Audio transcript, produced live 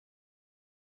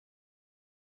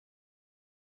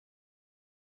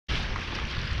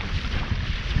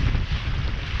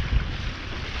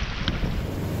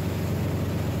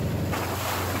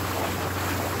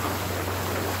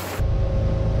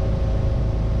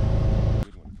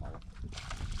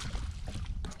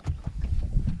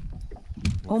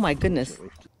Oh my goodness.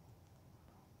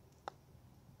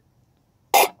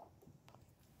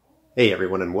 Hey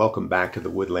everyone, and welcome back to the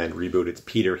Woodland Reboot. It's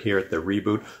Peter here at the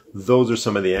Reboot. Those are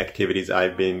some of the activities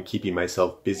I've been keeping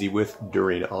myself busy with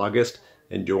during August,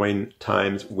 enjoying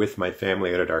times with my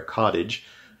family out at our cottage.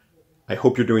 I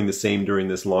hope you're doing the same during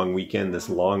this long weekend, this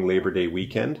long Labor Day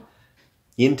weekend.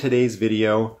 In today's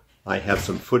video, I have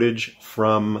some footage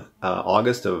from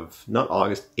April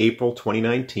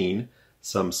 2019.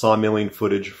 Some sawmilling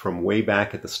footage from way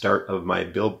back at the start of my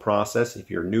build process. If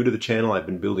you're new to the channel, I've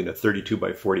been building a 32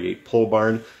 by 48 pole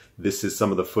barn. This is some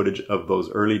of the footage of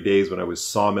those early days when I was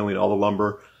sawmilling all the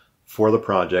lumber for the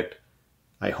project.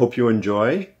 I hope you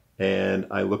enjoy, and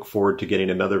I look forward to getting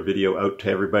another video out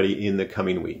to everybody in the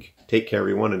coming week. Take care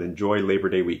everyone, and enjoy Labor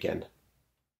Day weekend.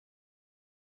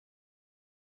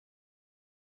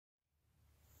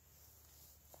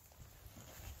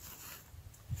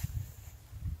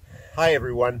 Hi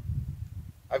everyone.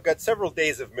 I've got several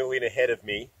days of milling ahead of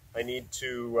me. I need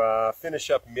to finish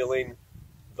up milling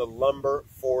the lumber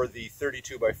for the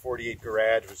 32 by 48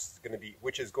 garage,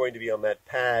 which is going to be on that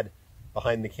pad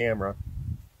behind the camera.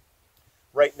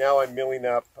 Right now I'm milling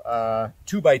up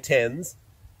 2 by 10s.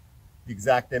 The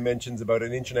exact dimensions about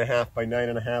 1.5 inches by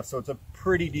 9.5, so it's a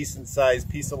pretty decent sized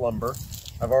piece of lumber.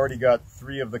 I've already got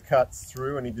 3 of the cuts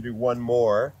through. I need to do 1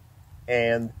 more,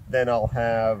 and then I'll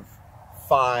have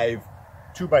 5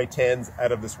 2 by 10s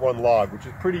out of this 1 log, which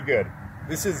is pretty good.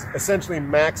 This is essentially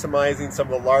maximizing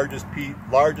some of the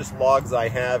largest logs I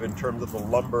have in terms of the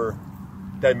lumber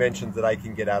dimensions that I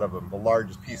can get out of them, the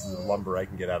largest pieces of lumber I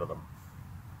can get out of them.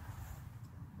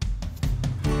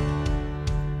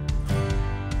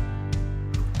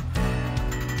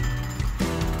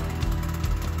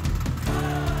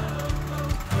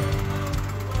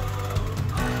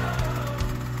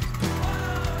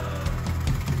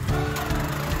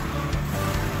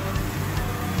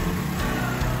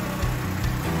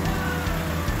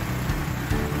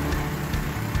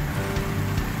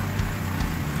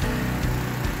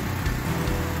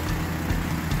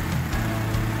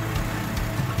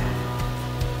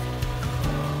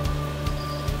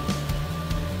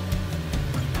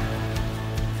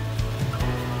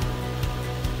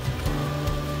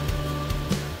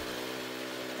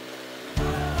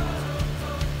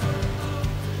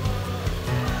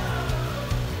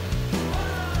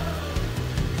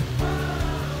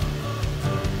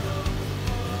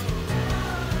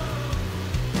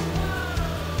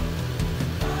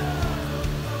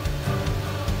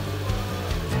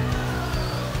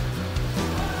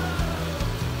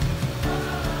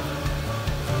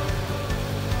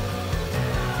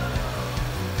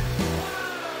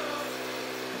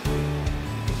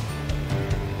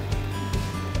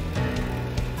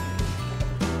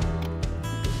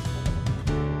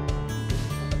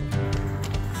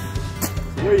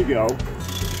 There you go.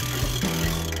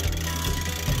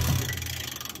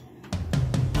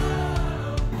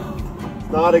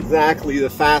 It's not exactly the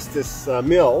fastest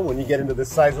mill when you get into this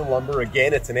size of lumber.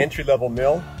 Again, it's an entry-level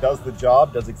mill, does the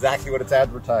job, does exactly what it's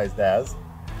advertised as.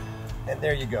 And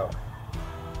there you go.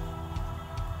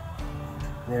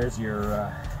 There's your...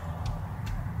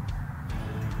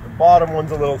 the bottom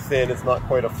one's a little thin. It's not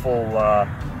quite a full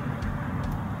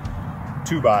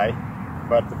 2 by,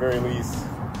 but at the very least,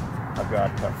 I've got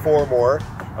 4 more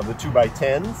of the 2 by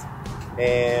 10s,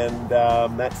 and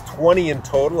that's 20 in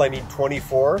total. I need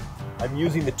 24. I'm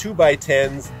using the 2 by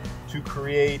 10s to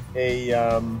create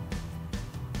a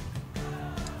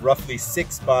roughly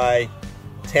 6 by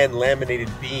 10 laminated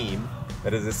beam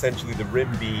that is essentially the rim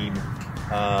beam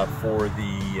for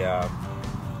the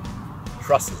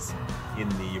trusses in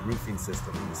the roofing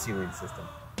system, in the ceiling system.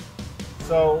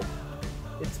 So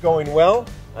it's going well.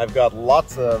 I've got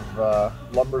lots of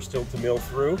lumber still to mill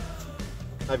through.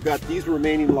 I've got these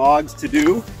remaining logs to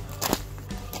do.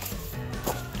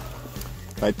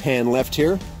 If I pan left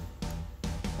here,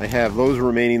 I have those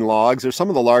remaining logs. They're some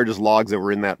of the largest logs that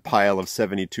were in that pile of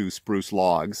 72 spruce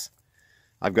logs.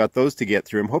 I've got those to get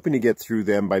through. I'm hoping to get through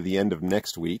them by the end of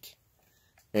next week.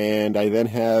 And I then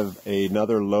have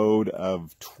another load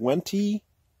of 20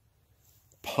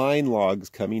 pine logs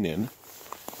coming in.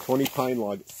 20 pine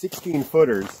logs, 16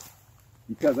 footers,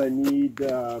 because I need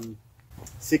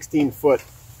 16 foot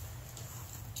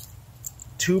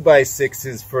 2 by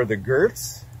 6s for the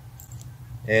girths,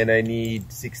 and I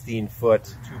need 16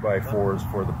 foot 2 by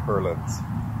 4s for the purlins.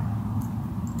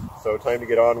 So time to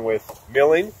get on with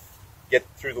milling, get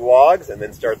through the logs, and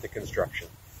then start the construction.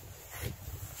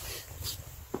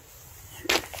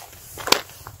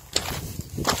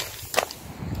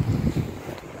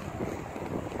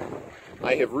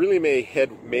 I have really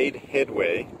made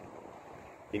headway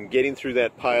in getting through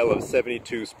that pile of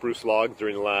 72 spruce logs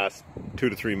during the last 2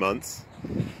 to 3 months.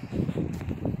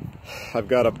 I've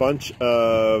got a bunch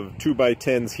of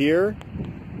 2x10s here.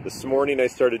 This morning I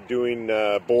started doing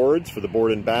boards for the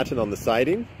board and batten on the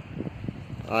siding.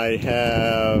 I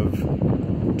have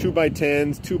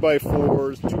 2x10s,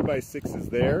 2x4s, 2x6s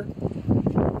there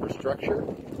for structure.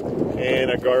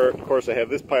 And of course I have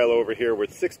this pile over here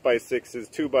with 6x6s,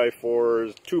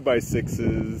 2x4s,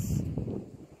 2x6s,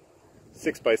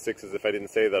 6x6s if I didn't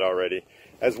say that already,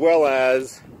 as well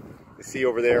as you see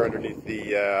over there underneath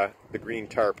the green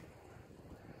tarp.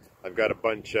 I've got a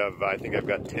bunch of, I think I've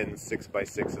got 10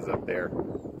 6x6s up there.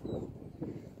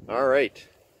 Alright,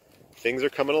 things are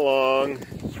coming along,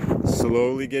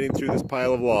 slowly getting through this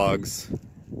pile of logs.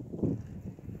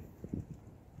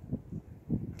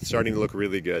 It's starting to look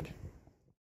really good.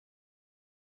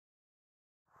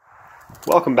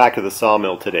 Welcome back to the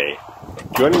sawmill today.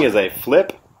 Join me as I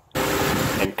flip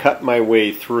and cut my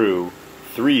way through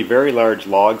 3 very large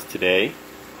logs today.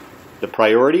 The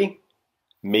priority?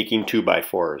 Making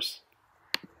 2x4s.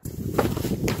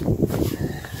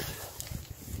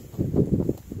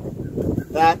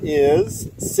 That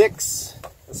is 6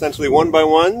 essentially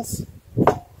 1x1s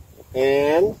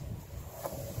and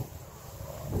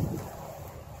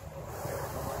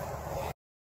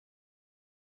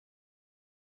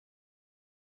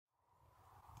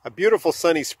a beautiful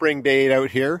sunny spring day out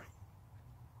here.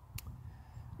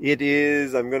 It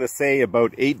is, I'm going to say,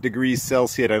 about 8 degrees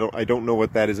Celsius. I don't know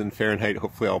what that is in Fahrenheit.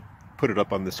 Hopefully I'll put it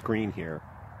up on the screen here.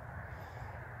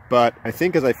 But I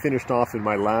think as I finished off in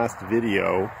my last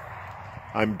video,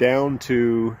 I'm down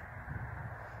to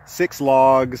 6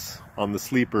 logs on the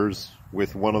sleepers,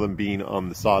 with one of them being on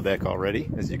the saw deck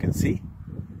already, as you can see.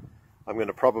 I'm going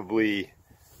to probably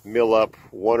mill up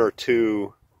 1 or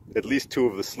 2, at least 2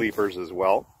 of the sleepers as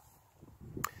well.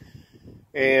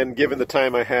 And given the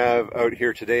time I have out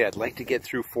here today, I'd like to get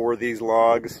through 4 of these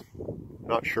logs.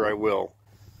 Not sure I will.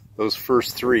 Those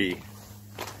first 3, I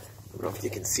don't know if you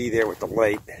can see there with the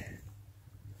light.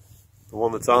 The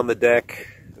one that's on the deck,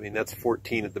 I mean that's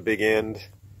 14 at the big end.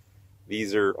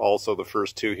 These are also the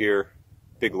first 2 here,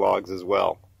 big logs as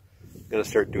well. I'm going to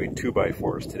start doing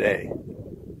 2x4s today.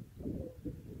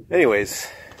 Anyways,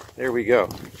 there we go.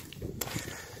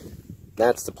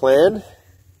 That's the plan.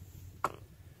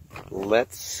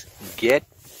 Let's get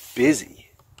busy.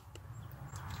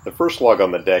 The first log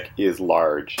on the deck is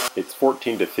large. It's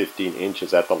 14 to 15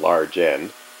 inches at the large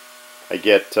end. I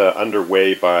get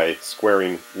underway by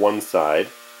squaring one side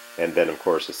and then of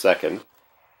course a second,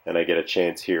 and I get a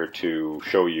chance here to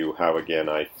show you how again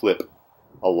I flip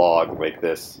a log like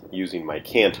this using my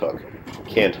cant hook.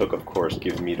 Cant hook of course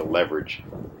gives me the leverage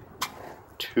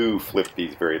to flip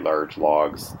these very large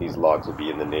logs. These logs will be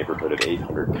in the neighborhood of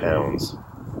 800 pounds.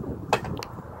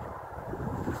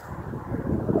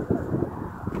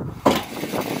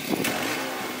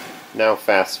 Now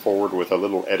fast forward with a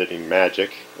little editing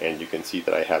magic and you can see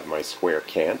that I have my square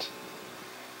cant.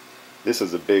 This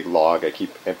is a big log. I keep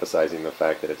emphasizing the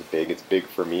fact that it's big. It's big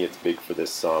for me, it's big for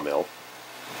this sawmill.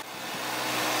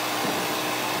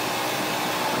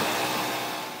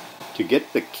 To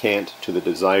get the cant to the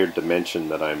desired dimension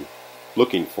that I'm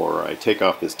looking for, I take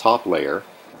off this top layer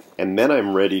and then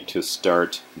I'm ready to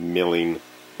start milling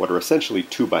what are essentially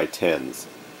 2x10s.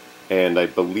 And I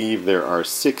believe there are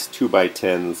 6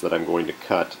 2x10s that I'm going to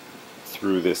cut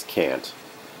through this cant.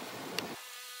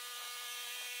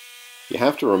 You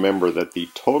have to remember that the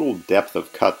total depth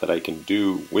of cut that I can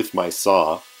do with my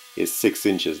saw is 6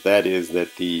 inches. That is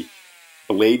that the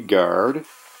blade guard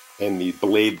and the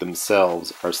blade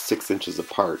themselves are 6 inches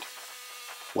apart.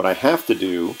 What I have to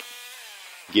do,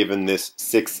 given this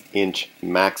 6-inch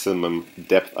maximum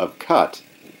depth of cut,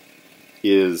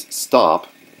 is stop,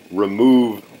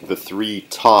 remove the 3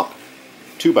 top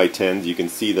 2x10s. You can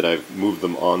see that I've moved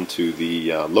them onto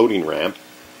the loading ramp,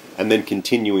 and then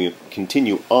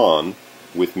continue on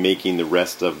with making the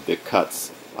rest of the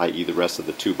cuts, i.e. the rest of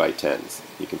the 2x10s.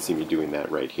 You can see me doing that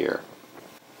right here.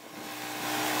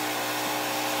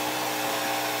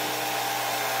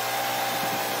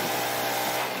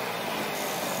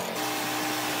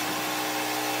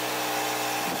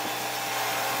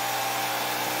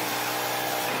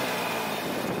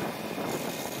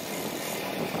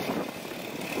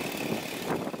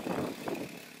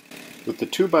 With the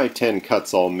 2x10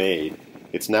 cuts all made,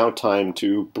 it's now time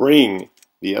to bring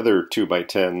the other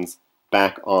 2x10s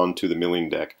back onto the milling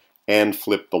deck and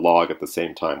flip the log at the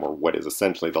same time, or what is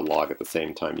essentially the log at the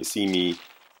same time. You see me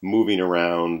moving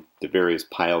around the various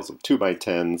piles of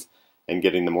 2x10s and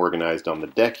getting them organized on the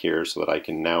deck here so that I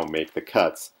can now make the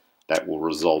cuts that will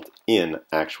result in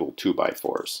actual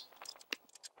 2x4s.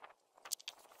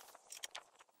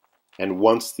 And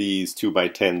once these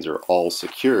 2x10s are all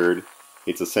secured,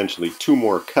 it's essentially 2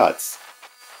 more cuts.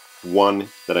 One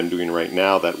that I'm doing right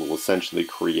now that will essentially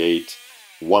create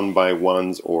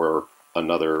 1x1s or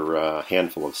another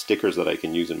handful of stickers that I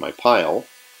can use in my pile.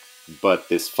 But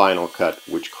this final cut,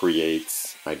 which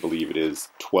creates, I believe it is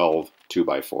 12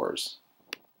 2x4s.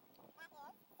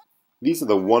 These are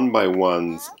the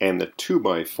 1x1s and the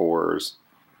 2x4s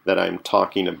that I'm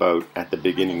talking about at the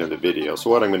beginning of the video.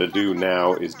 So what I'm going to do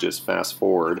now is just fast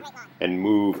forward and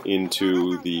move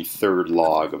into the 3rd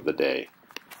log of the day.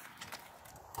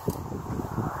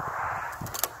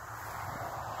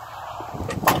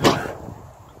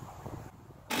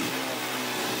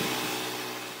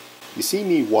 You see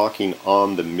me walking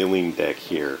on the milling deck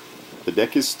here. The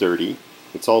deck is sturdy.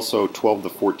 It's also 12 to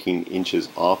 14 inches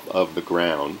off of the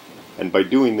ground. And by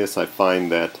doing this, I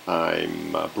find that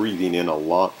I'm breathing in a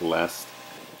lot less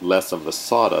of the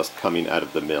sawdust coming out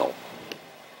of the mill.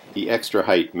 The extra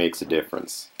height makes a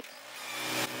difference.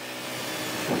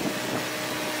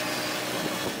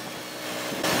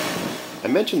 I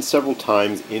mentioned several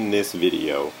times in this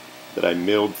video that I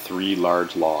milled 3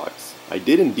 large logs. I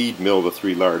did indeed mill the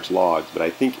 3 large logs, but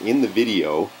I think in the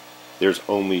video there's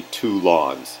only 2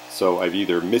 logs. So I've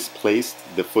either misplaced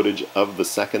the footage of the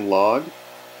 2nd log,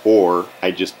 or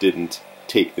I just didn't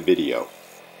take the video.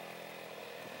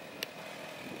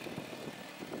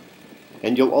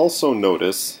 And you'll also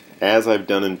notice, as I've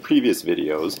done in previous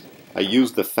videos, I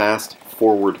use the fast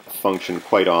forward function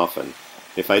quite often.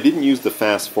 If I didn't use the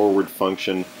fast forward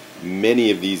function,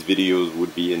 many of these videos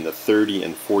would be in the 30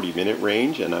 and 40 minute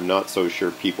range, and I'm not so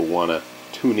sure people want to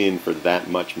tune in for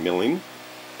that much milling.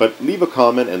 But leave a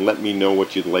comment and let me know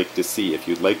what you'd like to see. If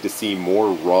you'd like to see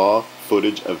more raw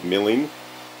footage of milling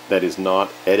that is not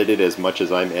edited as much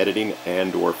as I'm editing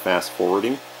and or fast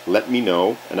forwarding, let me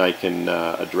know and I can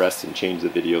address and change the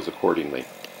videos accordingly.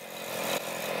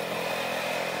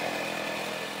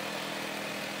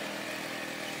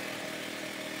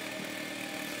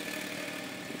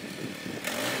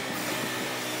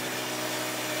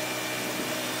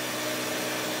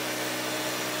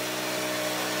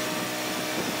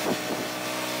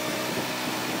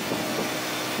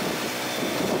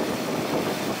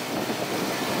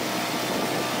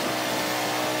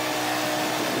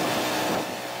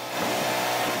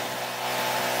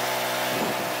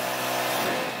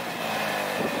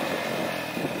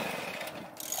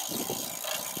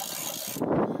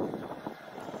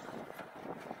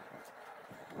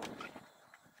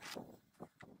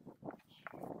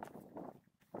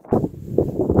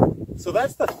 So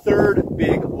that's the 3rd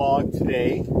big log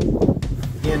today.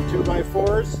 Again,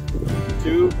 2x4s,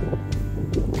 2,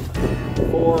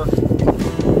 4,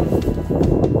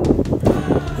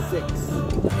 6,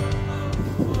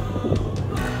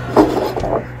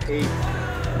 8,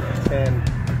 10.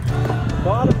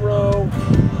 Bottom row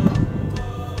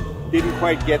didn't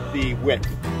quite get the width.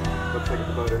 Looks like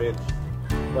it's about an inch.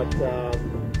 But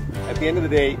at the end of the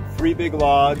day, 3 big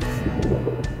logs.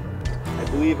 I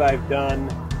believe I've done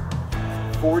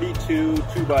 42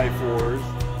 2x4s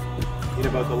in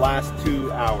about the last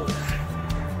 2 hours.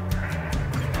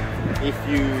 If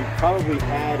you probably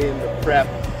add in the prep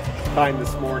time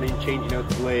this morning, changing out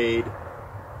the blade,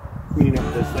 cleaning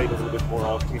up the site a little bit more,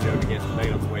 I'll clean it out again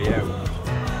tonight on the way out.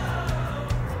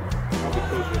 Probably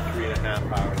closer to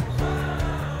 3.5 hours.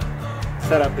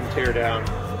 Set up and tear down.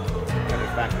 You gotta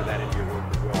factor that into your work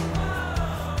as well.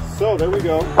 So there we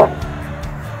go.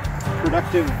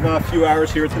 Productive few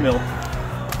hours here at the mill.